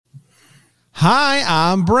Hi,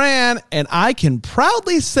 I'm Bran, and I can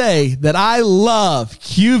proudly say that I love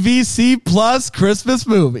QVC Plus Christmas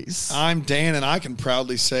movies. I'm Dan, and I can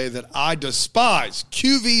proudly say that I despise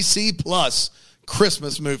QVC Plus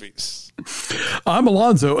Christmas movies. I'm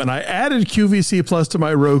Alonzo, and I added QVC Plus to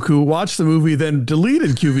my Roku, watched the movie, then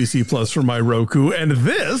deleted QVC Plus from my Roku, and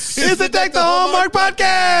this is the Deck the Hallmark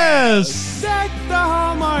podcast. Deck the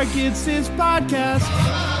Hallmark, it's his podcast.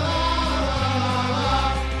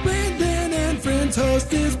 Brandon and friends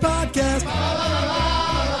host this podcast.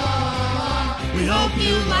 We hope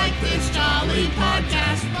you like this jolly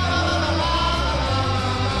podcast.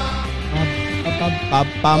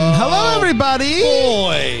 Hello, everybody.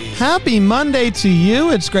 Boy. Happy Monday to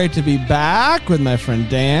you. It's great to be back with my friend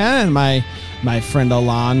Dan and my friend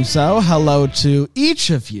Alonzo. Hello to each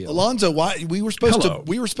of you. Alonzo, why we were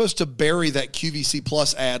supposed to bury that QVC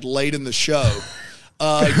Plus ad late in the show.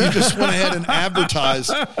 You just went ahead and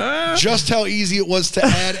advertised just how easy it was to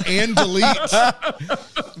add and delete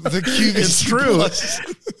the QVC It's true. Plus.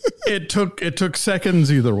 It took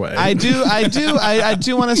seconds either way. I do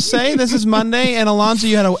want to say this is Monday, and Alonzo,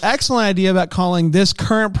 you had an excellent idea about calling this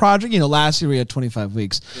current project. You know, last year we had 25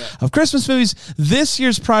 weeks of Christmas movies. This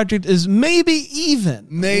year's project is maybe even,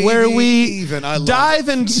 where we dive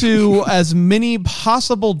into as many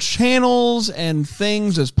possible channels and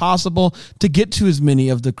things as possible to get to as many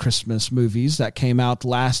of the Christmas movies that came out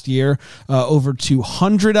last year. Over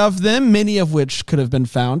 200 of them, many of which could have been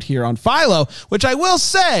found here on Philo, which I will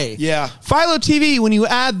say, Philo TV, when you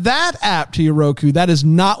add that app to your Roku, that is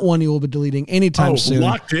not one you will be deleting anytime soon.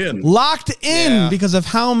 Locked in because of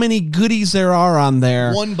how many goodies there are on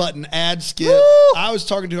there. One button ad skip. Woo! I was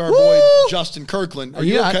talking to our boy Justin Kirkland. Are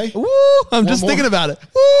you okay? I'm just thinking about it.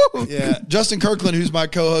 Woo! Yeah, Justin Kirkland, who's my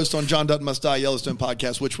co-host on John Dutton Must Die Yellowstone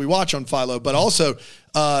podcast, which we watch on Philo, but also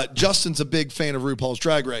Justin's a big fan of RuPaul's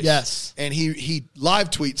Drag Race. Yes, and he live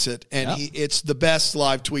tweets it, and it's the best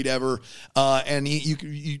live tweet ever. And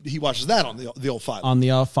he watches that on the old Philo. On the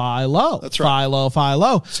Philo. That's right.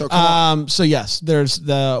 Philo. So so yes, there's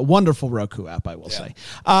the wonderful Roku app, I will say.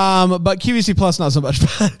 But QVC Plus not so much.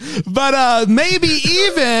 But maybe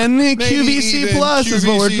even QVC Plus is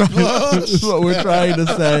what we're trying to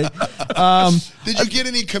say. Did you get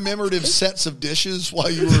any commemorative sets of dishes while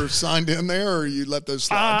you were signed in there, or you let those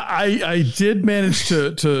slide? I did manage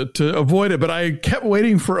to avoid it, but I kept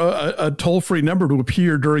waiting for a toll-free number to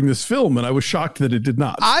appear during this film, and I was shocked that it did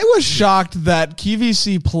not. I was shocked that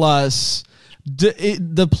QVC Plus...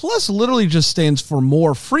 the plus literally just stands for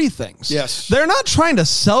more free things. Yes. They're not trying to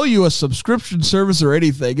sell you a subscription service or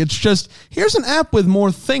anything. It's just, here's an app with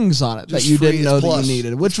more things on it just that you didn't know plus. that you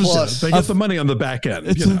needed, which was they get the money on the back end.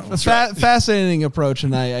 It's a fascinating approach,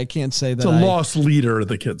 and I can't say that it's a lost leader,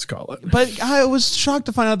 the kids call it. But I was shocked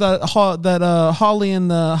to find out that Holly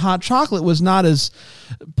and the hot chocolate was not as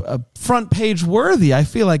front page worthy. I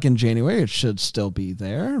feel like in January it should still be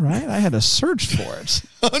there, right? I had to search for it.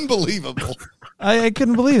 Unbelievable. I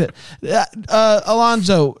couldn't believe it.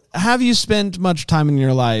 Alonzo, have you spent much time in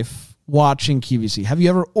your life watching QVC? Have you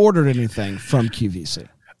ever ordered anything from QVC?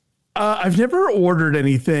 I've never ordered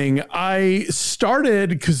anything. I started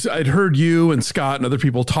because I'd heard you and Scott and other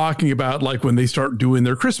people talking about like when they start doing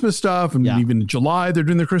their Christmas stuff, and even in July they're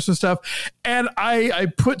doing their Christmas stuff. And I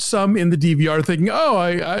put some in the DVR thinking,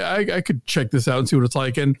 I could check this out and see what it's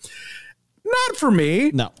like. And not for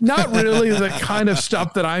me. No, not really the kind of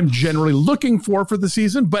stuff that I'm generally looking for the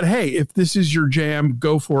season. But hey, if this is your jam,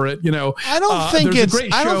 go for it. You know, I don't think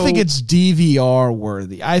it's DVR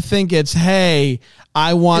worthy. I think it's, hey,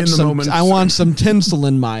 I want some tinsel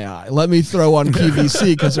in my eye. Let me throw on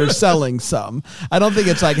QVC because they're selling some. I don't think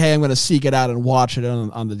it's like, hey, I'm going to seek it out and watch it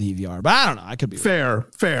on the DVR. But I don't know. I could be fair.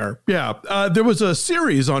 Yeah. There was a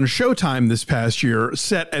series on Showtime this past year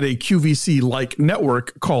set at a QVC-like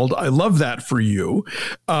network called I Love That For You,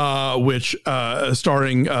 which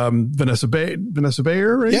starring Vanessa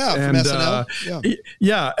Bayer, right? Yeah, and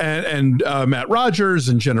SNL. And Matt Rogers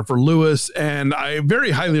and Jennifer Lewis, and I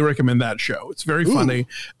very highly recommend that show. It's very funny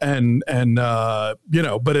and you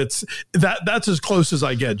know, but it's that's as close as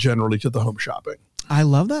I get generally to the home shopping. I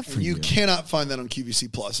love that for you. You cannot find that on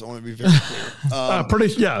QVC Plus. I want to be very clear.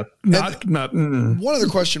 One other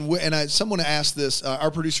question, and someone asked this.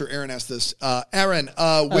 Our producer Aaron asked this. Aaron,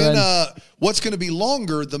 what's going to be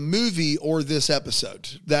longer, the movie or this episode?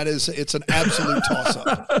 It's an absolute toss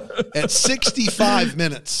up. At 65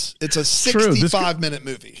 minutes, it's a 65-minute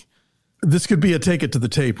movie. This could be a take it to the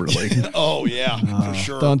tape, really. Oh, yeah, for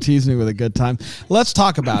sure. Don't tease me with a good time. Let's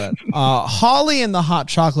talk about it. Holly and the hot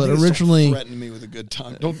chocolate originally threaten me with a good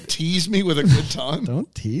time. Don't tease me with a good time.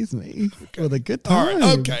 Don't tease me with a good time. All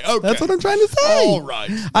right. Okay. That's what I'm trying to say. All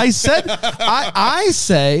right. I said, I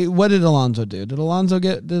say, what did Alonzo do? Did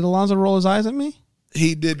Alonzo roll his eyes at me?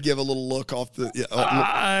 He did give a little look off the. Yeah,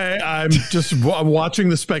 I'm just watching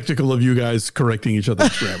the spectacle of you guys correcting each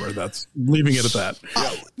other's grammar. That's leaving it at that.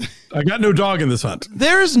 I got no dog in this hunt.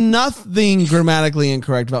 There's nothing grammatically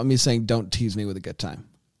incorrect about me saying "don't tease me with a good time."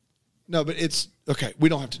 No, but it's okay. We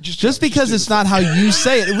don't have to just because it's not how you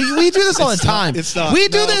say it. We do this all the time. It's not. We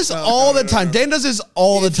do this all the time. Dan does this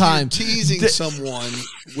all the time. If you're teasing someone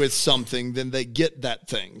with something, then they get that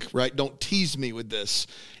thing, right? Don't tease me with this.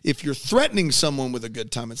 If you're threatening someone with a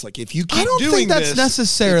good time, it's like if you keep doing this, I don't think that's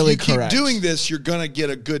necessarily correct. If you keep doing this, you're gonna get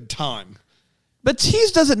a good time. But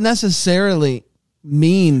tease doesn't necessarily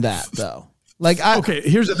mean that, though. Okay,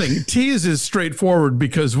 here's the thing. Tease is straightforward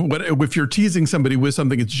because if you're teasing somebody with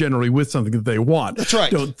something, it's generally with something that they want. That's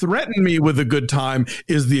right. Don't threaten me with a good time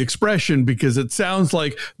is the expression because it sounds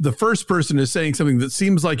like the first person is saying something that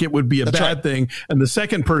seems like it would be a bad thing. And the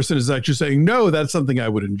second person is actually saying, no, that's something I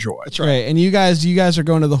would enjoy. That's right. And you guys are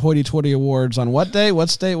going to the Hoity Toity Awards on what day?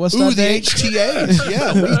 What's that day? The HTAs.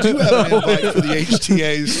 Yeah, we do have an invite for the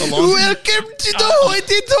HTAs. Welcome to the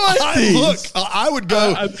Hoity Toity. Look, I would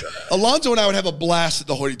go. Alonzo and I would have a blast at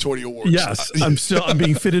the Hoity Toity Awards. Yes, I'm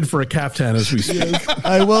being fitted for a caftan as we speak.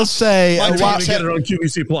 I will say, I'm going to get it on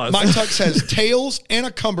QVC Plus. My tux has tails and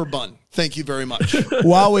a cummerbund. Thank you very much.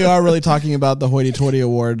 While we are really talking about the Hoity Toity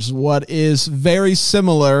Awards, what is very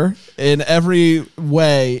similar in every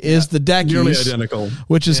way is the Deckies. Nearly identical.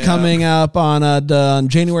 Which is coming up on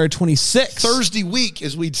January 26th. Thursday week,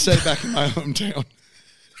 as we'd say back in my hometown.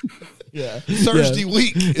 Yeah. Thursday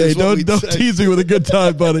week. Hey, don't tease me with a good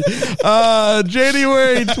time, buddy.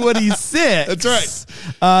 January 26th. That's right.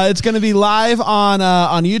 It's going to be live on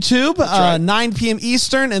YouTube, 9 p.m.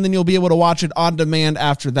 Eastern, and then you'll be able to watch it on demand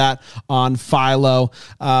after that on Philo.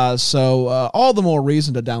 So all the more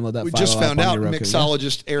reason to download that. We Philo just found out Roku,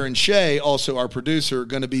 mixologist Aaron Shea, also our producer,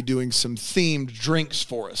 going to be doing some themed drinks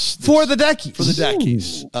for us for the Deckies. For the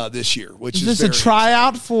Deckies this year, which is this a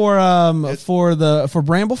tryout for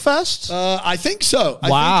Bramblefest? I think so.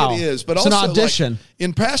 Wow. I think it is. But it's also, an audition.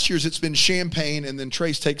 In past years, it's been champagne, and then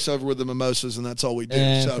Trace takes over with the mimosas, and that's all we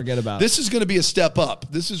do. So forget about it. This is going to be a step up.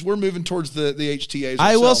 We're moving towards the HTAs.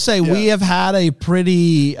 I will say we have had a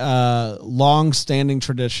pretty long-standing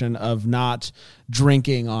tradition of not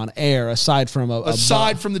drinking on air, aside from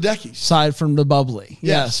the Deckies, aside from the bubbly.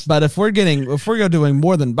 Yes, but if we're doing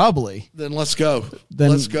more than bubbly, then let's go.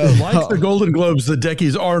 Like the Golden Globes, the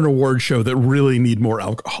Deckies are an award show that really need more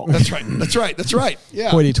alcohol. That's right. Yeah.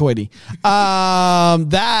 Hoity-toity.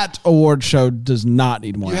 That award show does not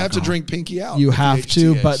need more alcohol. You have to drink Pinky out. You have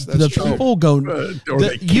to, but the people go.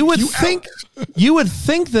 You would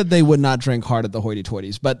think that they would not drink hard at the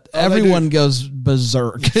Hoity-toities, but everyone goes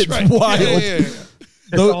berserk. That's it's wild. Yeah.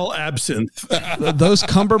 It's all absinthe. Those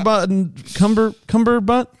cummerbund.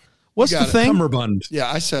 What's the thing? Cummerbund.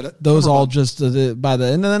 Yeah, I said it. Those all just by the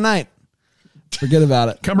end of the night. Forget about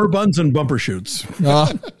it. Cummerbunds and bumper shoots.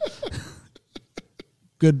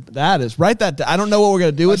 Good. That is right. I don't know what we're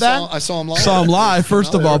gonna do with that. I saw him live. Saw him live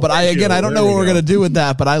first of all, but I don't know what we're gonna do with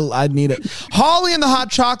that. But I need it. Holly and the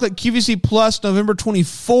Hot Chocolate QVC Plus November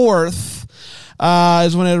 24th.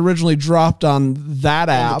 Is when it originally dropped on that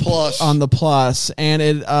app on the Plus, and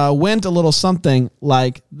it went a little something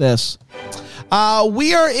like this.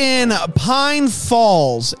 We are in Pine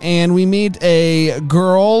Falls, and we meet a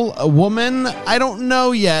woman. I don't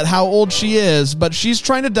know yet how old she is, but she's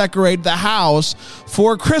trying to decorate the house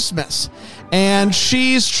for Christmas. And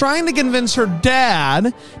she's trying to convince her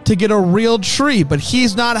dad to get a real tree, but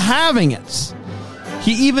he's not having it.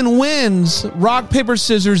 He even wins rock, paper,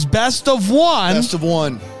 scissors, best of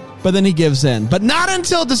one. But then he gives in. But not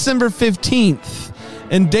until December 15th.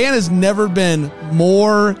 And Dan has never been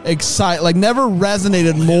more excited, never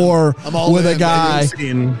resonated more with a guy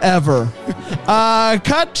ever.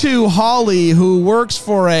 Cut to Holly, who works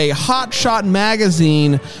for a hotshot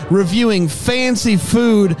magazine reviewing fancy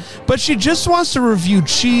food, but she just wants to review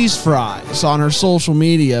cheese fries on her social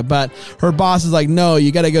media. But her boss is like, no,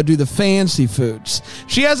 you got to go do the fancy foods.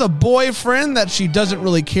 She has a boyfriend that she doesn't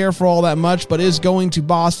really care for all that much, but is going to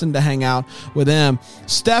Boston to hang out with him.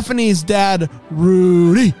 Stephanie's dad, Rudy.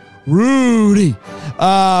 Runs.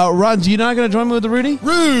 You not going to join me with the Rudy?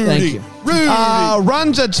 Thank you.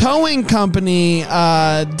 Runs a towing company.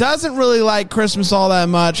 Doesn't really like Christmas all that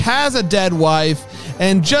much. Has a dead wife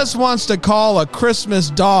and just wants to call a Christmas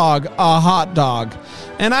dog a hot dog.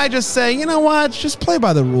 And I just say, you know what? Just play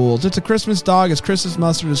by the rules. It's a Christmas dog. It's Christmas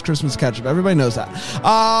mustard. It's Christmas ketchup. Everybody knows that.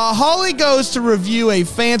 Holly goes to review a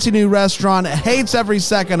fancy new restaurant. Hates every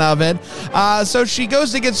second of it. So she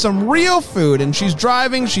goes to get some real food, and she's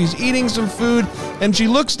driving. She's eating some food, and she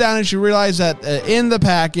looks down and she realizes that in the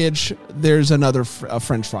package there's another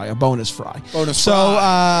French fry, a bonus fry.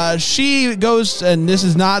 So she goes, and this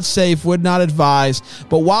is not safe, would not advise,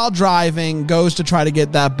 but while driving goes to try to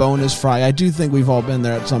get that bonus fry. I do think we've all been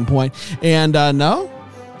there at some point. And no?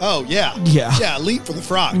 Oh, yeah. Yeah. Yeah, lean for the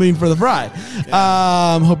fry. Lean for the fry.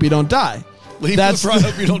 Yeah. Hope you don't die. Lean for the fry,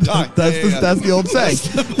 hope you don't die. That's the old saying.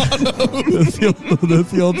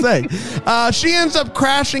 That's the old saying. She ends up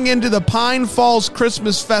crashing into the Pine Falls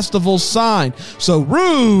Christmas Festival sign. So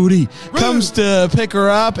Rudy comes to pick her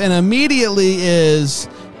up and immediately is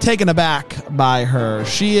taken aback by her.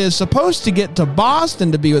 She is supposed to get to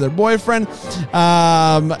Boston to be with her boyfriend,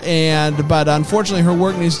 but unfortunately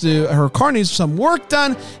her car needs some work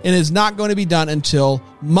done and is not going to be done until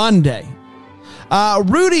Monday.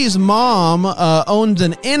 Rudy's mom owns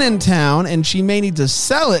an inn in town, and she may need to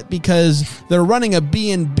sell it because they're running a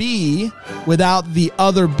B&B without the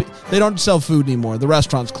other. They don't sell food anymore. The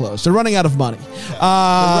restaurant's closed. They're running out of money. They're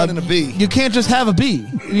running a B. You can't just have a B.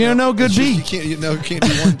 You're no good B. You can't do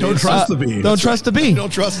one B. Don't trust the B. Don't trust the B.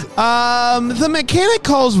 Don't trust it. The mechanic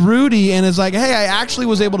calls Rudy and is like, hey, I actually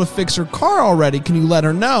was able to fix her car already. Can you let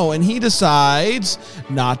her know? And he decides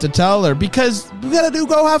not to tell her because we got to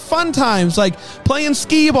go have fun times, like playing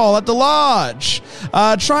skee-ball at the lodge,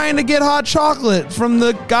 trying to get hot chocolate from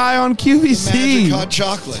the guy on QVC. The magic hot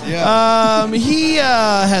chocolate, yeah. He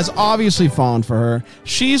has obviously fallen for her.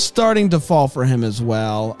 She's starting to fall for him as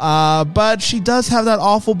well. But she does have that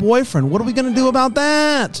awful boyfriend. What are we going to do about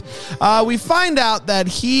that? We find out that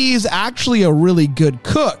he's actually a really good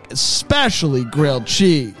cook, especially grilled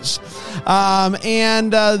cheese.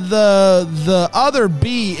 And the other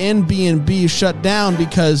B in B&B shut down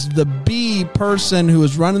because the B person who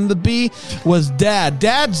was running the B was Dad.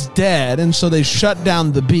 Dad's dead, and so they shut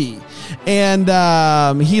down the B.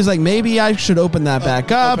 And he's like, maybe I should open that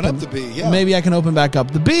back up. Open up the B, yeah. Maybe I can open back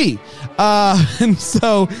up the B. And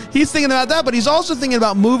so he's thinking about that, but he's also thinking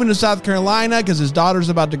about moving to South Carolina because his daughter's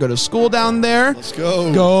about to go to school down there. Let's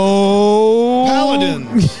go. Go.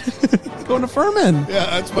 Paladins. Going to Furman. Yeah,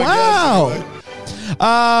 that's my guess. Anyway.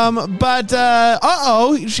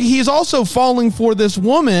 He's also falling for this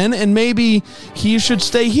woman, and maybe he should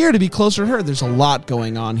stay here to be closer to her. There's a lot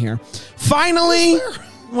going on here. Finally,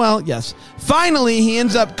 he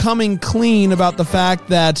ends up coming clean about the fact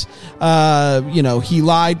that, he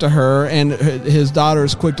lied to her, and his daughter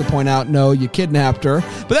is quick to point out, no, you kidnapped her.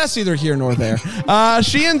 But that's neither here nor there.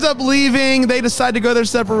 She ends up leaving. They decide to go their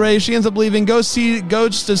separate ways. She ends up leaving, goes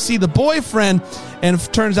to see the boyfriend, and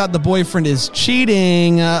turns out the boyfriend is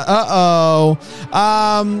cheating.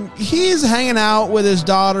 He's hanging out with his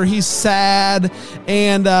daughter. He's sad,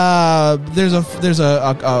 and there's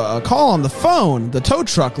a call on the phone, the tow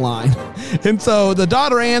truck line. And so the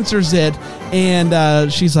daughter answers it,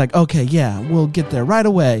 and she's like, okay, yeah, we'll get there right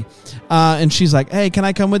away. And she's like, hey, can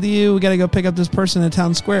I come with you? We got to go pick up this person in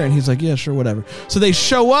town square. And he's like, yeah, sure, whatever. So they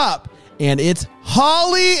show up, and it's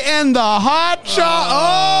Holly and the Hot Chocolate.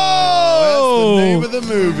 Oh, that's the name of the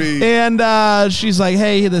movie. And she's like,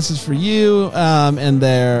 hey, this is for you. And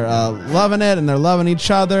they're loving it, and they're loving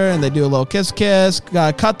each other, and they do a little kiss.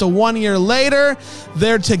 Cut to 1 year later.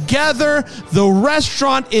 They're together. The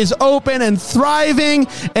restaurant is open and thriving,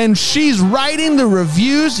 and she's writing the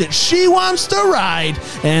reviews that she wants to write.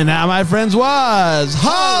 And that, my friends, was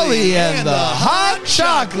Holly and the Hot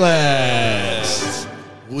Chocolate.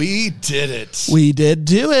 We did it. We did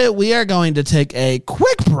do it. We are going to take a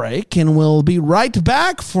quick break, and we'll be right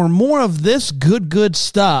back for more of this good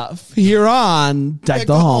stuff here on Deck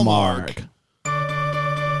the Hallmark.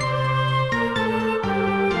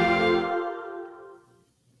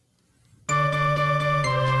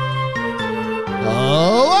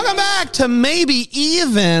 Welcome back to Maybe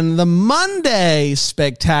Even, the Monday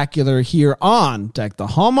Spectacular here on Deck the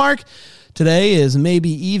Hallmark. Today is Maybe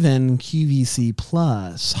Even QVC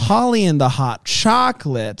Plus. Holly and the Hot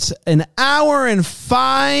Chocolate, an hour and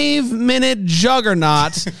 5-minute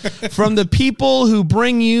juggernaut from the people who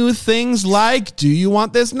bring you things like, do you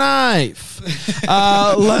want this knife?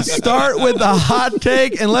 Let's start with the hot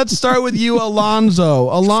take, and let's start with you, Alonzo.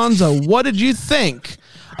 Alonzo, what did you think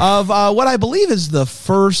of what I believe is the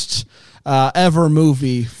first ever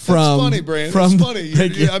movie from? That's funny, Brandon. It's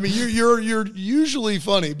funny. I mean, you're usually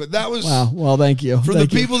funny, but that was well. Thank you. For the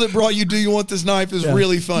people that brought you, "Do You Want This Knife?" is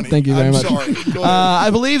really funny. Thank you very much. Sorry. Go ahead. I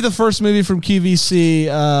believe the first movie from QVC,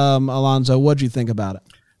 Alonzo. What'd you think about it?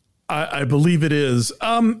 I believe it is.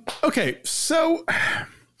 Okay, so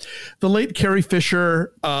the late Carrie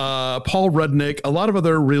Fisher, Paul Rudnick, a lot of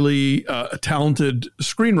other really talented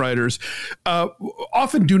screenwriters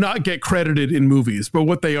often do not get credited in movies, but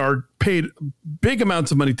what they are paid big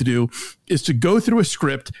amounts of money to do is to go through a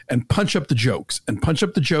script and punch up the jokes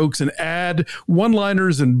and add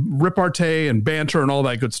one-liners and repartee and banter and all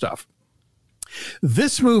that good stuff.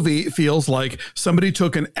 This movie feels like somebody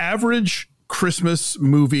took an average Christmas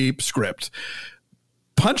movie script,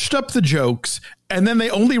 punched up the jokes, and then they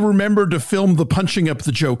only remembered to film the punching up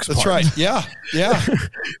the jokes part. That's right. Yeah. Yeah.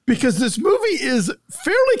 Because this movie is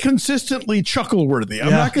fairly consistently chuckle worthy.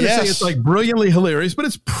 I'm not going to say it's like brilliantly hilarious, but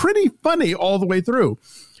it's pretty funny all the way through.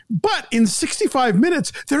 But in 65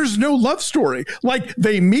 minutes, there's no love story. Like,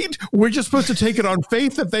 they meet, we're just supposed to take it on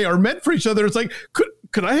faith that they are meant for each other. It's like,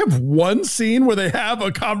 could I have one scene where they have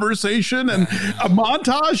a conversation and a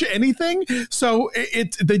montage, anything? So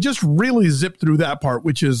they just really zip through that part,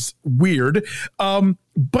 which is weird.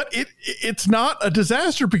 But it's not a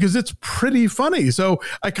disaster because it's pretty funny. So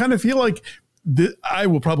I kind of feel like I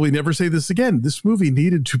will probably never say this again. This movie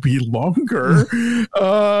needed to be longer.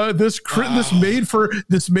 This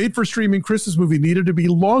made for streaming Christmas movie needed to be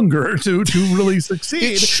longer to really succeed.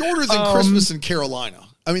 It's shorter than Christmas in Carolina.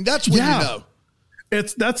 I mean, that's when you know.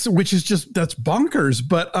 That's bonkers.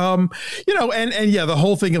 But, the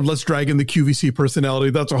whole thing of let's drag in the QVC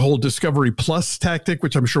personality, that's a whole Discovery Plus tactic,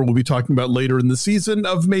 which I'm sure we'll be talking about later in the season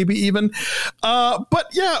of maybe even. But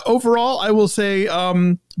yeah, overall, I will say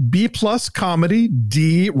B+ comedy,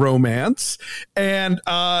 D romance. And,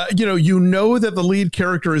 that the lead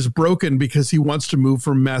character is broken because he wants to move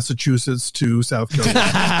from Massachusetts to South Carolina.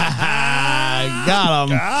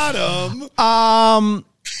 Got him.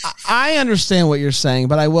 I understand what you're saying,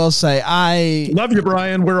 but I will say I love you,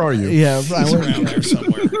 Brian. Where are you? Yeah, Brian, he's around there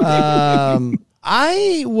somewhere.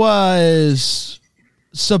 I was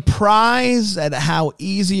surprised at how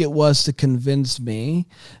easy it was to convince me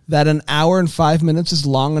that an hour and 5 minutes is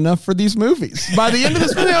long enough for these movies. By the end of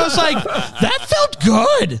this movie, I was like, that felt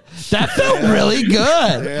good. That felt really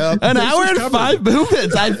good. Yeah, an hour and 5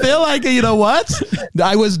 minutes. I feel like, you know what?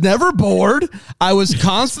 I was never bored. I was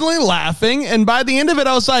constantly laughing. And by the end of it,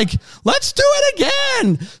 I was like, let's do it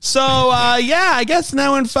again. So, I guess an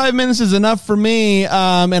hour and 5 minutes is enough for me.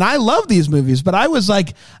 And I love these movies, but I was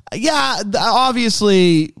like, yeah,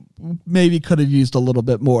 obviously maybe could have used a little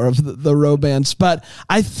bit more of the romance, but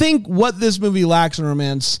I think what this movie lacks in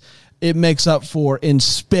romance, it makes up for in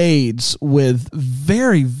spades with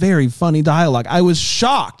very, very funny dialogue. I was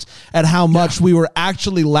shocked at how much we were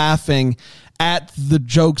actually laughing at the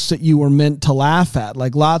jokes that you were meant to laugh at.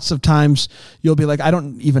 Like, lots of times you'll be like, I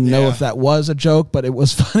don't even know if that was a joke, but it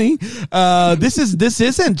was funny. This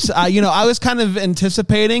isn't, I was kind of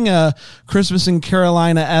anticipating a Christmas in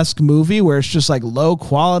Carolina-esque movie where it's just like low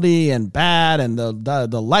quality and bad, and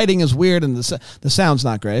the lighting is weird and the sound's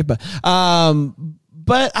not great, but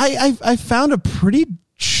I found a pretty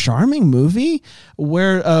charming movie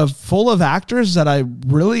where full of actors that I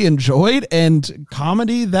really enjoyed and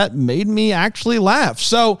comedy that made me actually laugh.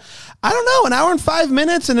 So I don't know, an hour and 5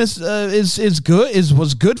 minutes and is good,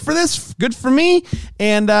 was good for this, good for me,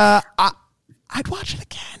 and I'd watch it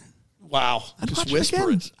again. Wow. Just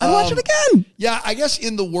whisper it. I'd watch it again. Yeah, I guess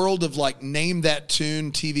in the world of like name that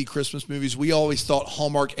tune TV Christmas movies, we always thought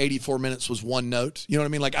Hallmark 84 minutes was one note. You know what I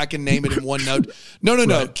mean? Like, I can name it in one note. No.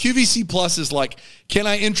 Right. QVC Plus is like, can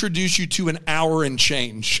I introduce you to an hour and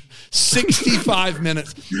change? 65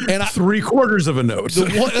 minutes. And 3/4 of a note.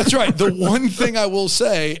 That's right. The one thing I will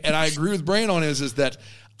say, and I agree with Brian on, is that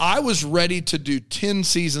I was ready to do 10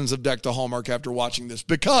 seasons of Deck the Hallmark after watching this,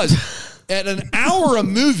 because at an hour a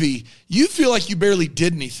movie, you feel like you barely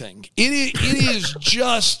did anything. It is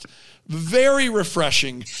just very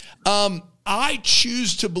refreshing. I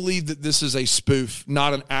choose to believe that this is a spoof,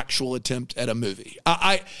 not an actual attempt at a movie.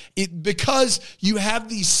 Because you have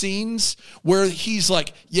these scenes where he's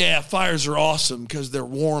like, yeah, fires are awesome because they're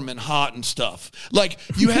warm and hot and stuff. Like,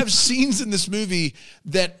 you have scenes in this movie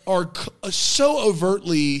that are so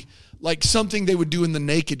overtly like something they would do in The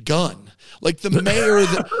Naked Gun. Like the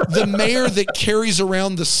mayor that carries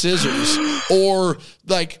around the scissors, or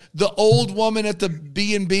like the old woman at the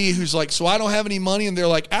B&B who's like, so I don't have any money. And they're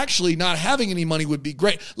like, actually not having any money would be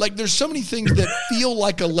great. Like, there's so many things that feel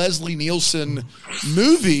like a Leslie Nielsen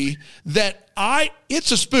movie that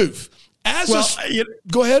it's a spoof.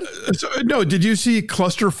 Go ahead. No, did you see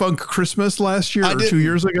Clusterfunk Christmas last year or 2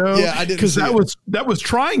 years ago? Yeah, I didn't. Because that was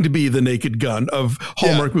trying to be the Naked Gun of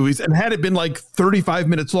Hallmark movies, and had it been like 35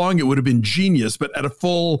 minutes long, it would have been genius. But at a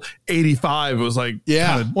full 85, it was like,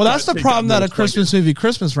 well, that's the problem that a Christmas movie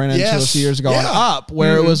Christmas ran into a few years ago on Up,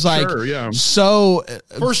 where it was like so.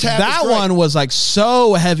 First half that one was like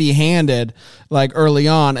so heavy handed, like early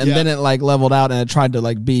on, and then it like leveled out and it tried to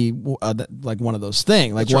like be like one of those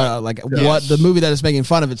things, like what the movie that it's making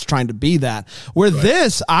fun of, it's trying to be that. Where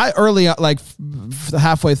this, I early like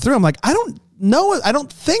halfway through, I'm like, I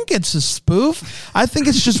don't think it's a spoof. I think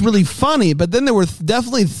it's just really funny. But then there were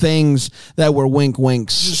definitely things that were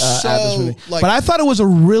winks at this movie. But I thought it was a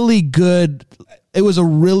really good. It was a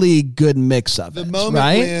really good mix of the moment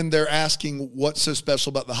when they're asking what's so special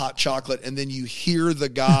about the hot chocolate, and then you hear the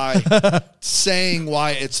guy saying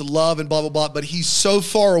why it's love and blah, blah, blah, but he's so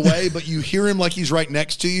far away, but you hear him like he's right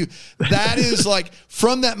next to you. That is like,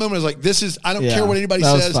 from that moment, I was like, I don't care what anybody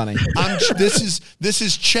says. Funny. This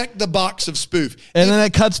is check the box of spoof. And then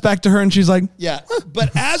it cuts back to her and she's like,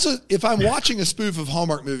 but if I'm watching a spoof of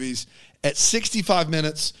Hallmark movies at 65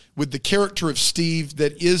 minutes with the character of Steve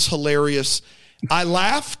that is hilarious, I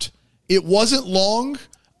laughed. It wasn't long.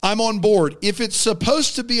 I'm on board. If it's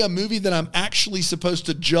supposed to be a movie that I'm actually supposed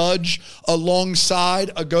to judge alongside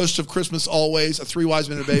A Ghost of Christmas Always, A Three Wise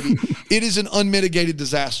Men and a Baby, it is an unmitigated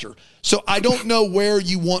disaster. So I don't know where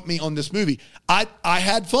you want me on this movie. I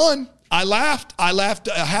had fun. I laughed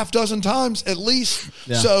a half dozen times at least.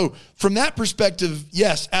 Yeah. So from that perspective,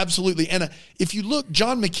 yes, absolutely. And if you look,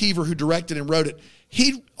 John McKeever, who directed and wrote it,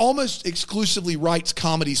 he almost exclusively writes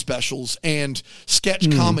comedy specials and sketch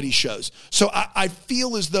comedy shows. So I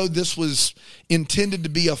feel as though this was intended to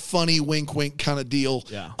be a funny wink, wink kind of deal.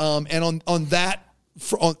 Yeah. And on that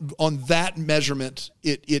measurement,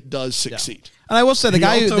 it does succeed. Yeah. And I will say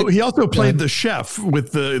he also played the chef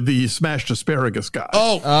with the smashed asparagus guy.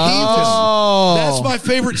 That's my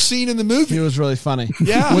favorite scene in the movie. He was really funny.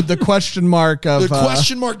 Yeah, with the question mark of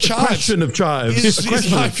question mark chives. Question of chives. Is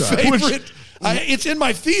my favorite. It's in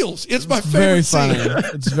my feels. It's my favorite scene.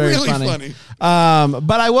 It's very really funny.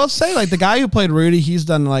 But I will say, like, the guy who played Rudy, he's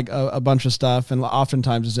done like a bunch of stuff, and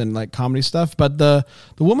oftentimes is in like comedy stuff. But the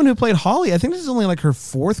woman who played Holly, I think this is only like her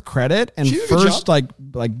fourth credit and first like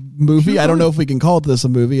movie. I don't know if we can call this a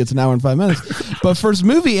movie. It's an hour and 5 minutes, but first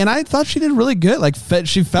movie, and I thought she did really good. Like,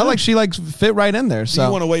 she felt like she like fit right in there. So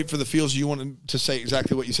you want to wait for the feels? You want to say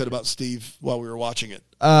exactly what you said about Steve while we were watching it?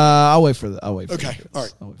 I'll wait for the. All right.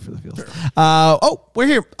 I'll wait for the feels. We're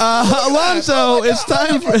here. Alonso, it's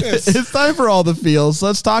time for all the feels.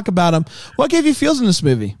 Let's talk about them. What gave you feels in this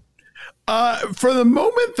movie? For the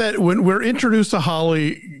moment that when we're introduced to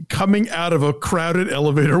Holly coming out of a crowded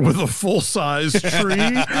elevator with a full-size tree,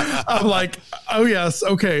 I'm like, oh yes,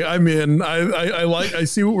 okay, I'm in. I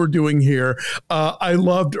see what we're doing here. I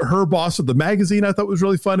loved her boss of the magazine. I thought was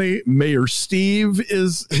really funny. Mayor Steve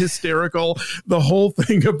is hysterical. The whole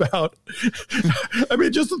thing about, I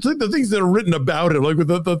mean, just the things that are written about it, like with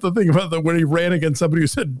the thing about when he ran against somebody who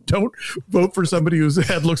said, "Don't vote for somebody whose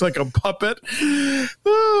head looks like a puppet,"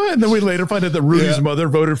 and then we later find out that Rudy's mother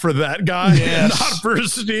voted for that guy, not for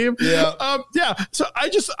Steve. So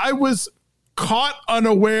I was caught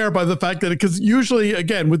unaware by the fact that, because usually,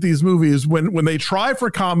 again, with these movies, when they try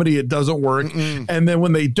for comedy, it doesn't work. And then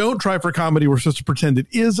when they don't try for comedy, we're supposed to pretend it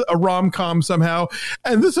is a rom-com somehow.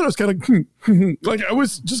 And this one I was kind of like, I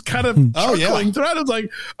was just kind of chuckling throughout. I was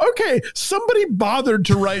like, okay, somebody bothered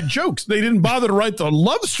to write jokes. They didn't bother to write the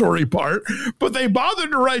love story part, but they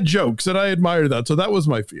bothered to write jokes, and I admire that. So that was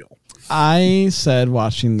my feel. I said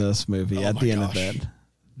watching this movie at the end of it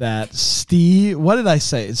that Steve, what did I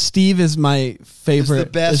say? Steve is my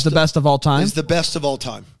favorite. Is the best of all time. Is the best of all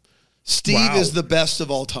time. Steve is the best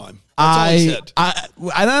of all time. That's all I said.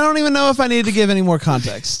 I don't even know if I need to give any more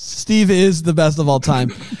context. Steve is the best of all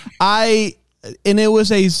time. It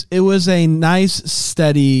was a nice,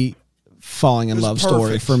 steady falling in love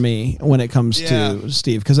story for me when it comes to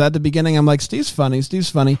Steve, because at the beginning I'm like, Steve's funny.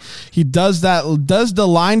 He does the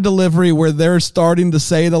line delivery where they're starting to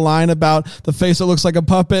say the line about the face that looks like a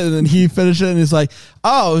puppet, and then he finishes it and he's like,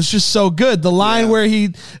 oh, it's just so good. The line where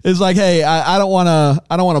he is like, hey, I don't want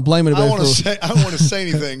to blame anybody. I don't want to say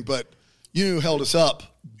anything, but you know who held us up?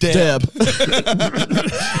 Deb.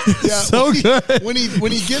 Yeah, so good. When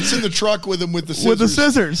he gets in the truck with him with the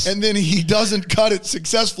scissors, and then he doesn't cut it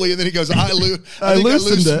successfully, and then he goes, I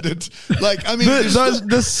loosened it. Like, I mean,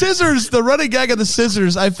 the scissors, the running gag of the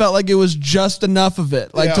scissors, I felt like it was just enough of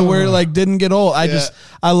it, like to where it like didn't get old.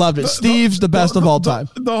 I loved it. Steve's the best of all time.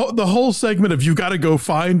 The whole segment of you got to go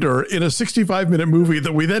find her in a 65-minute movie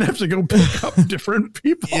that we then have to go pick up different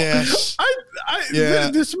people. Yes.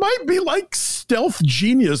 This might be like Stealth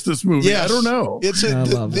Genius, this movie. Yes. I don't know. It's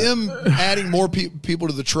them adding more people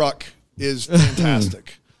to the truck is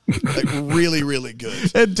fantastic. Like really, really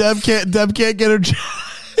good. And Deb can't get her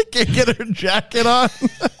jacket on.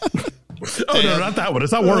 Oh, no, not that one.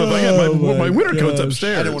 It's not one of them. My winter coat's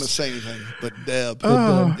upstairs. I don't want to say anything, but Deb.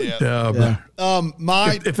 Deb. Yeah.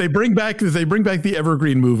 If they bring back the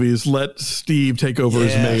Evergreen movies, let Steve take over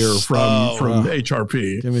as mayor from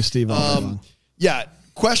HRP. Give me Steve on. Yeah.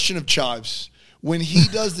 Question of chives. When he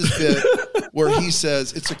does this bit where he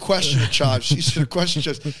says, it's a question of chives. She said, a question of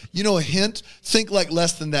chives. You know, a hint, think like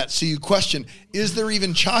less than that. So you question, is there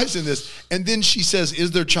even chives in this? And then she says, is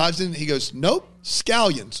there chives in it? He goes, nope,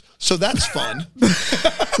 scallions. So that's fun.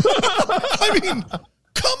 I mean,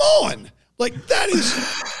 come on. Like, that is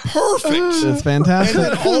perfect. It's fantastic. And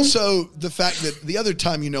then also the fact that the other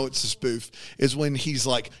time you know it's a spoof is when he's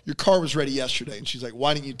like, your car was ready yesterday. And she's like,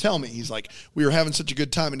 why didn't you tell me? He's like, we were having such a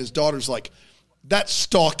good time. And his daughter's like, that's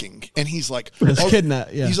stalking. And he's like,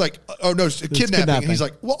 kidnapping. Yeah. He's like, oh no, it's kidnapping. And he's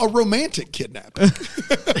like, well, a romantic kidnapping.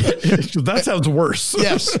 That sounds worse.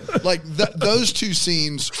 Yes. Like those two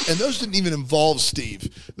scenes, and those didn't even involve Steve.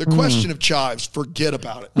 The question of chives, forget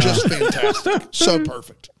about it. Just fantastic. So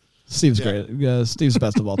perfect. Steve's great. Steve's the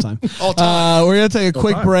best of all time. All time. We're going to take a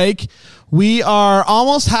quick break. We are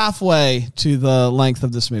almost halfway to the length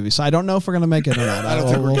of this movie, so I don't know if we're going to make it or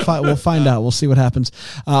not. We'll find out. We'll see what happens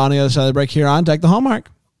on the other side of the break here on Deck the Hallmark.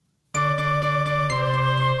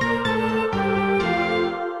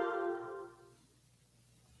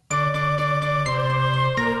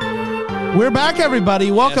 We're back, everybody.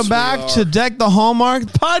 Welcome back to Deck the Hallmark,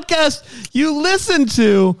 the podcast you listen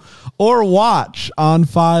to or watch on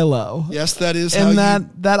Philo. Yes, that is and how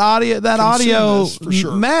that audio for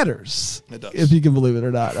sure. matters. It does. If you can believe it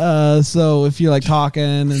or not. So if you like talking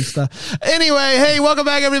and stuff. Anyway, hey, welcome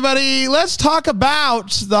back, everybody. Let's talk about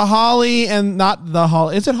the Holly and not the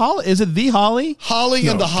Holly. Is it Holly? Is it the Holly? Holly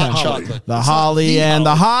and the hot chocolate. The Holly and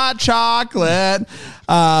the hot chocolate.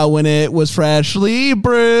 When it was freshly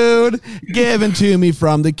brewed, given to me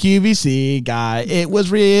from the QVC guy. It was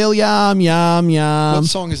real yum, yum, yum. What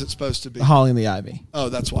song is it supposed to be? Holly and the Ivy. Oh,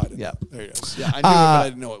 that's why I didn't. Yeah. There you go. Yeah, I knew it, but I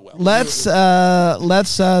didn't know it well. Let's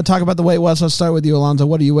talk about the Wait What. So let's start with you, Alonzo.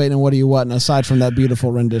 What are you waiting and what are you wanting, aside from that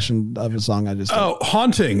beautiful rendition of a song I just did? Oh,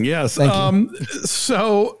 haunting, yes. Thank you.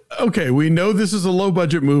 So, okay, we know this is a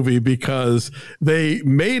low-budget movie because they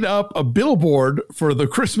made up a billboard for the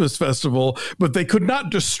Christmas festival, but they could not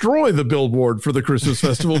destroy the billboard for the Christmas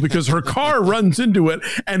festival because her car runs into it,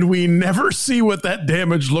 and we never see what that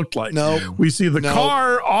damage looked like. No. We see the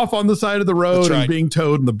car off on the side of the road and being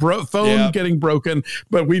towed, and the phone getting broken,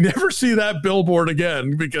 but we never see that billboard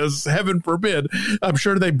again because, heaven forbid, I'm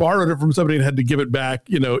sure they borrowed it from somebody and had to give it back,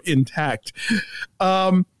 intact.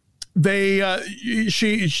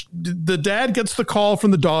 The dad gets the call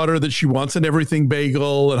from the daughter that she wants an everything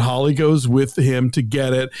bagel, and Holly goes with him to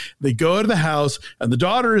get it. They go to the house, and the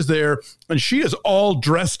daughter is there, and she is all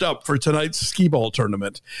dressed up for tonight's skee ball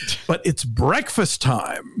tournament, but it's breakfast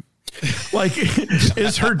time. Like,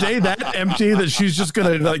 is her day that empty that she's just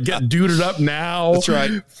gonna get duded up now? That's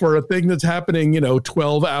right. For a thing that's happening,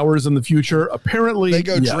 12 hours in the future. Apparently, they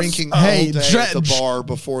go drinking all day at the bar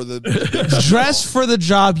before the dress for the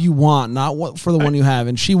job you want, not for the one you have.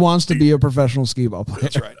 And she wants to be a professional skee ball player.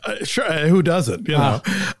 That's right. Sure, who doesn't?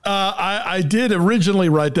 I did originally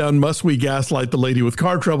write down "Must we gaslight the lady with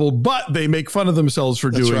car trouble?" But they make fun of themselves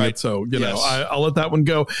for doing it. So I'll let that one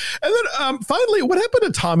go. And then finally, what happened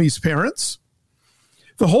to Tommy's parents?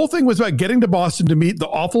 The whole thing was about getting to Boston to meet the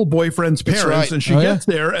awful boyfriend's parents, and she gets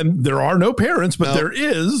there, and there are no parents, but there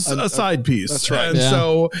is a side piece. That's right. And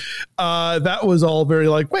so that was all very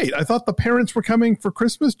like, wait, I thought the parents were coming for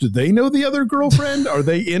Christmas. Do they know the other girlfriend? Are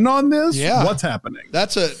they in on this? Yeah. What's happening?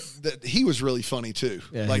 He was really funny too.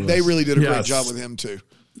 Yeah, they really did a great job with him too.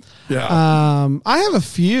 Yeah. I have a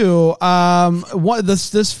few.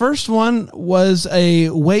 This first one was a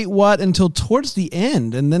wait what until towards the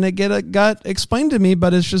end, and then it got explained to me.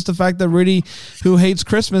 But it's just the fact that Rudy, who hates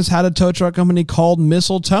Christmas, had a tow truck company called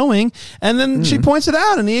Missile Towing, and then she points it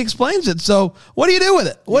out and he explains it. So what do you do with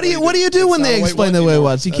it? What do you do when they explain the wait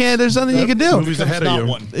what's? You can't. There's nothing you can do. Movie's ahead of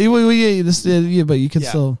you. But you can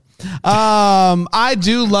still. I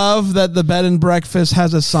do love that the bed and breakfast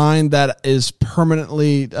has a sign that is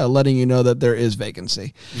permanently letting you know that there is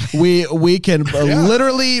vacancy. We can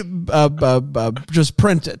literally just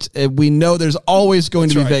print it. We know there's always going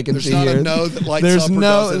to be vacancy here. There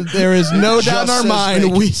is no doubt in our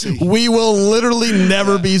mind. We will literally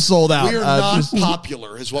never be sold out. We are not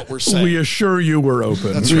popular, is what we're saying. We assure you we're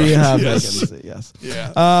open. That's right. We have vacancy. Yes.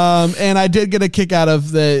 Yeah. And I did get a kick out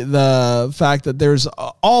of the fact that there's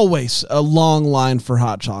always a long line for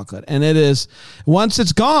hot chocolate, and it is once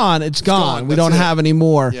it's gone, it's gone. We don't have any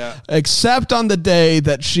more, except on the day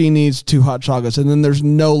that she needs 2 hot chocolates, and then there's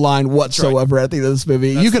no line whatsoever at the end of this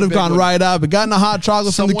movie. You could have gone right up and gotten a hot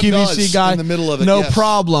chocolate from the QVC guy in the middle of it. No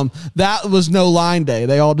problem. That was no line day.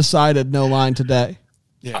 They all decided no line today.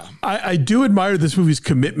 Yeah, I do admire this movie's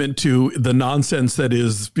commitment to the nonsense that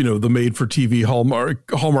is, the made-for-TV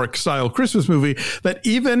Hallmark style Christmas movie. That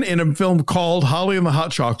even in a film called Holly and the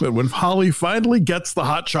Hot Chocolate, when Holly finally gets the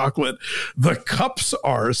hot chocolate, the cups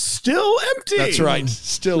are still empty. That's right,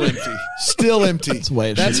 still empty, still empty.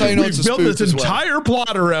 That's how you know it's a spoof. We built this entire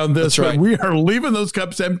plot around this, but we are leaving those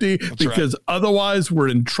cups empty because otherwise we're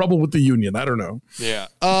in trouble with the union. I don't know. Yeah.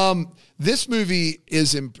 This movie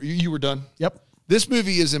is. You were done. Yep. This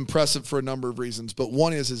movie is impressive for a number of reasons, but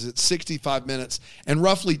one is it's 65 minutes, and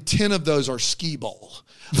roughly 10 of those are skee ball,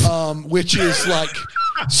 which is like,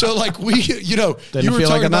 so like we, you were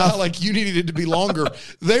talking about how like you needed it to be longer.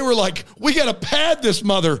 They were like, we got to pad this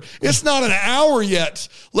mother. It's not an hour yet.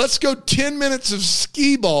 Let's go 10 minutes of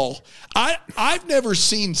skee ball. I've never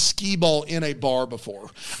seen skee ball in a bar before.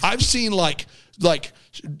 I've seen like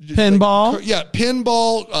pinball,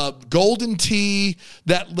 pinball, golden tee.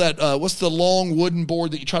 That what's the long wooden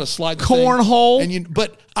board that you try to slide? The cornhole.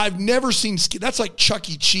 But I've never seen that's like Chuck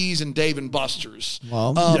E. Cheese and Dave and Buster's.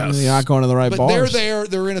 Well, you're not going to the right but bars.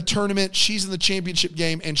 They're in a tournament. She's in the championship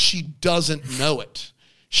game, and she doesn't know it.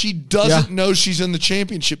 She doesn't know she's in the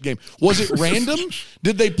championship game. Was it random?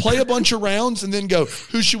 Did they play a bunch of rounds and then go,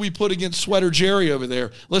 who should we put against Sweater Jerry over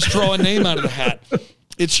there? Let's draw a name out of the hat.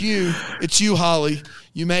 It's you, Holly.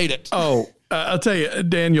 You made it. Oh, I'll tell you,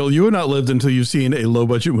 Daniel, you have not lived until you've seen a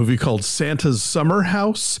low-budget movie called Santa's Summer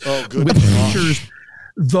House. Oh, good. Which features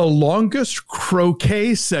the longest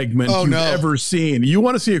croquet segment you've ever seen. You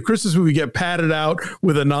want to see a Christmas movie get padded out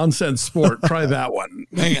with a nonsense sport? Try that one.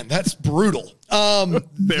 Man, that's brutal. Our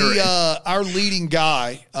leading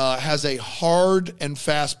guy has a hard and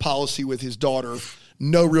fast policy with his daughter.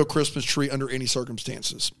 No real Christmas tree under any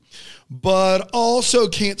circumstances. But also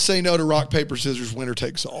can't say no to rock, paper, scissors, winner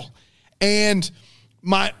takes all. And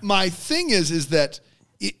my thing is that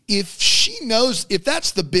if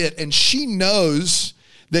that's the bit and she knows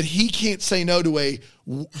that he can't say no to a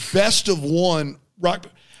best of one rock,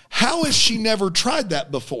 how has she never tried that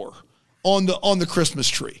before on the Christmas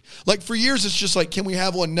tree? Like for years, it's just like, can we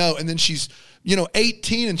have one? No. And then she's,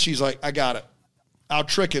 18 and she's like, I got it. I'll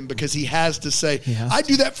trick him because he has to say, I'd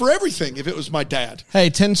do that for everything if it was my dad. Hey,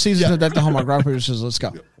 10 seasons of that the Hallmark rock, paper, scissors, let's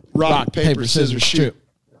go. Rock, paper, scissors, shoot.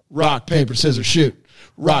 Rock, paper, scissors, shoot.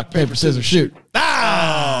 Rock, paper, scissors, shoot.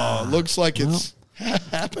 Ah! Looks like it's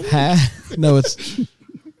happening. No, it's...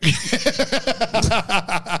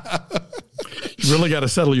 You really got to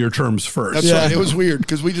settle your terms first. That's right. It was weird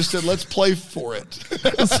because we just said, let's play for it.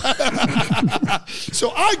 So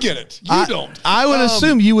I get it. You don't. I would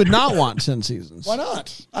assume you would not want 10 seasons. Why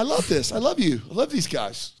not? I love this. I love you. I love these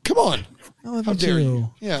guys. Come on. How dare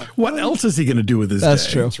you? Yeah. What else is he going to do with his day?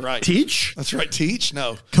 That's true. That's right. Teach? That's right. Teach?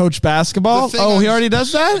 No. Coach basketball? Oh, he already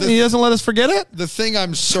does that? He doesn't let us forget it? The thing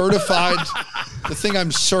I'm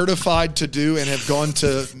certified to do and have gone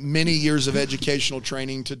to many years of educational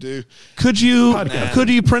training to do. Could you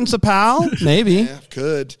prince a pal? Maybe. Yeah,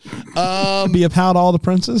 could. Be a pal to all the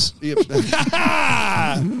princes?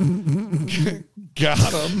 Got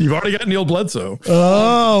him. You've already got Neil Bledsoe.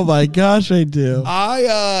 Oh my gosh, I do.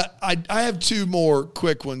 I have two more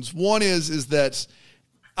quick ones. One is that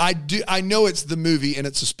I know it's the movie and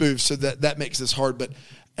it's a spoof, so that makes this hard, but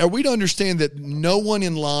are we to understand that no one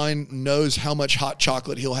in line knows how much hot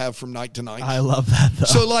chocolate he'll have from night to night? I love that, though.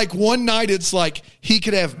 So, like, one night it's like he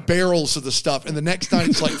could have barrels of the stuff, and the next night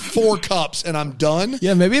it's like 4 cups, and I'm done.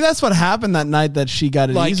 Yeah, maybe that's what happened that night that she got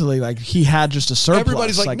it easily. Like, he had just a surplus.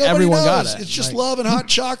 Everybody's like nobody everyone knows. Got it. It's just love and hot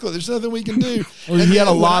chocolate. There's nothing we can do. Well, he had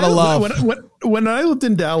a lot of love. When I lived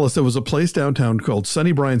in Dallas, there was a place downtown called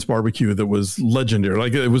Sonny Bryant's Barbecue that was legendary.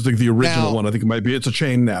 Like, it was like the original one. I think it might be. It's a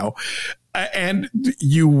chain now. And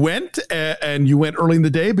you went early in the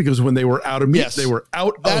day because when they were out of meat, yes. They were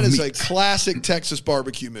out of meat. That is a classic Texas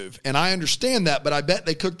barbecue move. And I understand that, but I bet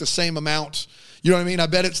they cook the same amount. You know what I mean? I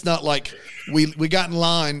bet it's not like we got in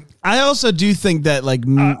line. I also do think that like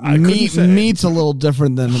meat's a little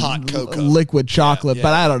different than hot cocoa, liquid chocolate,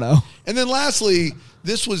 but I don't know. And then lastly,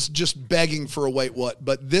 this was just begging for a wait what,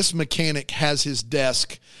 but this mechanic has his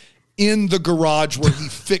desk in the garage where he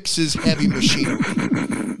fixes heavy machinery.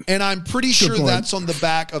 And I'm pretty sure that's on the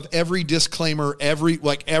back of every disclaimer,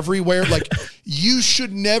 everywhere. Like, you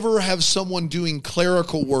should never have someone doing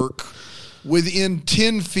clerical work within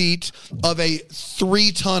 10 feet of a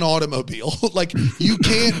 3-ton automobile. Like, you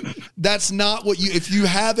can't, that's not what you, if you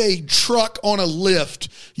have a truck on a lift,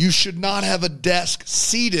 you should not have a desk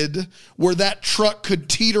seated where that truck could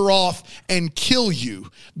teeter off and kill you.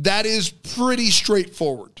 That is pretty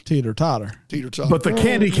straightforward. Teeter-totter. But the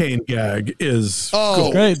candy cane gag is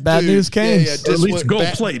gold. Great. Bad news canes. Yeah, at least gold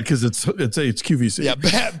plate because it's QVC. Yeah,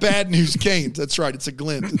 bad news canes. That's right. It's a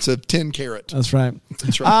glint. It's a 10 carat. That's right.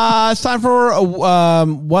 It's time for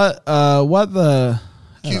what the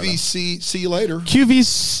QVC. See you later. QVC.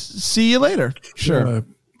 See you later. Sure.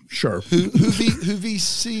 Sure. Who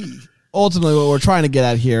VC? Ultimately, what we're trying to get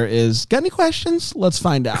at here is, got any questions? Let's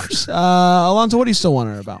find out. Alonzo, what do you still want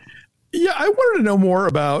to know about? Yeah, I wanted to know more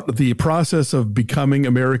about the process of becoming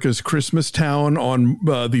America's Christmas town on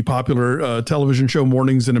the popular television show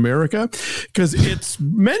Mornings in America, because it's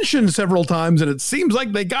mentioned several times and it seems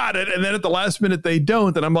like they got it. And then at the last minute, they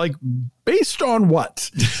don't. And I'm like, based on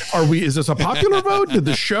what? Is this a popular vote? Did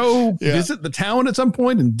the show visit the town at some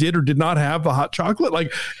point and did or did not have a hot chocolate?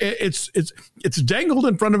 Like it's dangled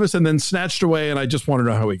in front of us and then snatched away. And I just want to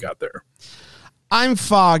know how we got there. I'm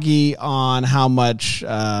foggy on how much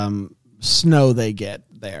snow they get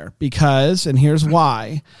there because, and here's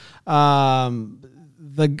why.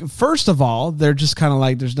 First of all, they're just kind of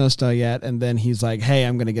like, there's no snow yet. And then he's like, hey,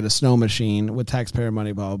 I'm going to get a snow machine with taxpayer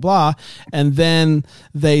money, blah, blah, blah. And then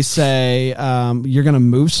they say, you're going to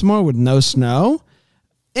move some more with no snow.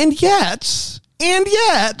 And yet,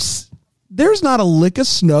 there's not a lick of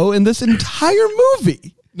snow in this entire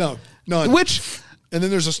movie. No. And then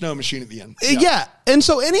there's a snow machine at the end. Yeah. And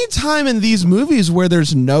so anytime in these movies where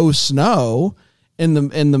there's no snow in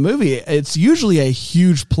the movie, it's usually a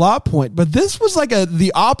huge plot point. But this was like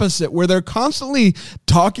the opposite, where they're constantly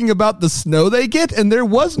talking about the snow they get, and there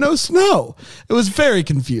was no snow. It was very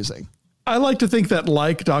confusing. I like to think that,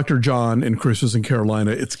 like Dr. John in Christmas in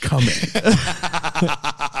Carolina, it's coming.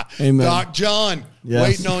 Amen. Doc John,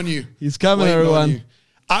 waiting on you. He's coming, everyone.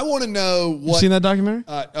 I want to know what... You seen that documentary?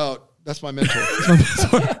 That's my mentor.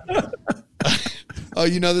 Oh,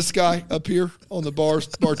 you know this guy up here on the bar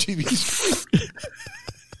TV screen?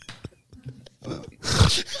 Are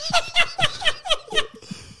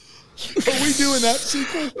we doing that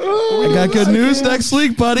sequel? I got good news next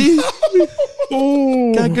week, buddy.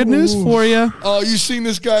 Got good news for you. Oh, you seen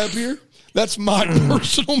this guy up here? That's my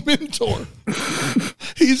personal mentor.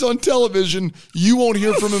 He's on television. You won't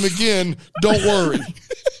hear from him again. Don't worry.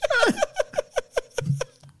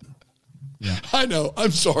 Yeah. I know. I'm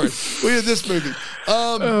sorry. We did this movie.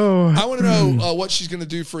 I want to know what she's going to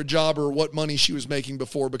do for a job or what money she was making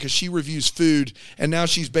before, because she reviews food, and now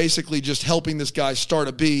she's basically just helping this guy start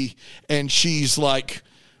a bee, and she's like,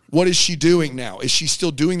 what is she doing now? Is she still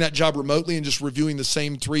doing that job remotely and just reviewing the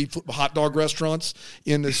same 3 hot dog restaurants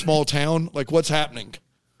in this small town? Like, what's happening?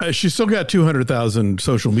 She's still got 200,000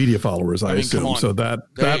 social media followers, I assume. So that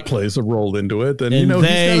plays a role into it. And, they he's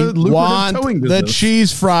got a want towing the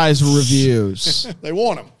cheese fries reviews. They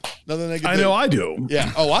want them. Nothing they can do. I know I do.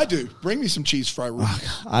 Yeah. Oh, I do. Bring me some cheese fry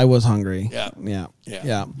reviews. I was hungry. Yeah.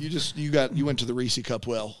 You went to the Reese Cup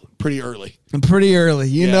pretty early. Pretty early.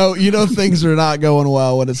 You know things are not going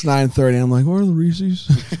well when it's 9:30. I'm like, where are the Reese's?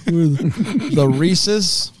 Where are the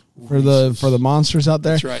Reese's? For the monsters out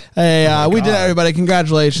there. That's right. Hey, we did it, everybody.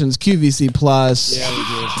 Congratulations. QVC Plus. Yeah, we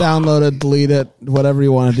did. Download it, delete it, whatever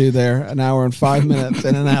you want to do there. 1 hour and 5 minutes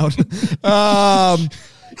in and out.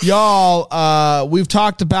 Y'all, we've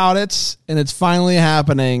talked about it, and it's finally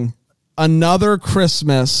happening. Another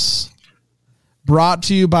Christmas brought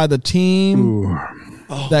to you by the team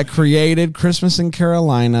that created Christmas in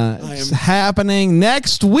Carolina. It's happening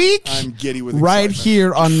next week. I'm giddy with right excitement.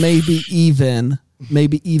 here on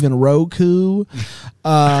Maybe even Roku,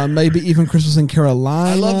 maybe even Christmas in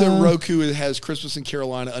Carolina. I love that Roku has Christmas in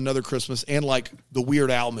Carolina, Another Christmas, and like the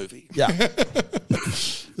Weird Al movie. Yeah.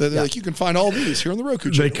 They're like, you can find all these here on the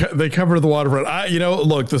Roku channel. They cover the waterfront.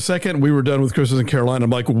 Look, the second we were done with Christmas in Carolina,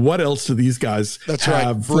 I'm like, what else do these guys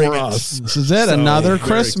have for us? This is it. So, another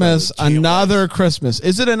Christmas. Another Christmas.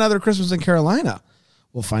 Is it another Christmas in Carolina?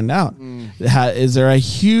 We'll find out. Is there a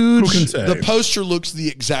huge... Who can say? The poster looks the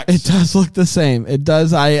exact It same. does look the same. It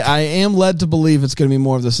does. I am led to believe it's going to be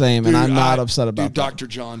more of the same, and I'm not upset about that. Dr.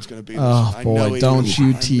 John's going to be. Oh boy! Don't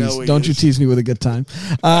you tease me with a good time.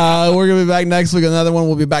 We're going to be back next week. Another one.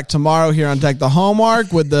 We'll be back tomorrow here on Deck the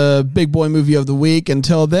Hallmark with the big boy movie of the week.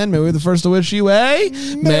 Until then, may we be the first to wish you a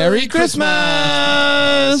Merry Christmas.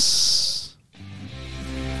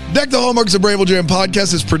 Deck the Hallmark's a Bramble Jam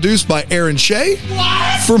podcast is produced by Aaron Shea.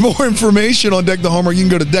 What? For more information on Deck the Hallmark, you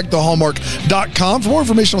can go to deckthehallmark.com. For more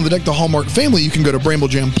information on the Deck the Hallmark family, you can go to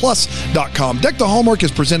bramblejamplus.com. Deck the Hallmark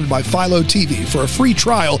is presented by Philo TV. For a free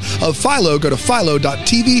trial of Philo, go to philo.tv/DTH.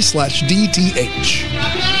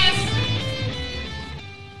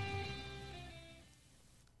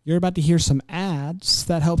 You're about to hear some ads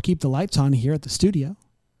that help keep the lights on here at the studio.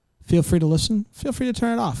 Feel free to listen. Feel free to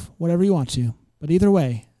turn it off, whatever you want to. But either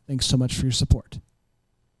way, thanks so much for your support.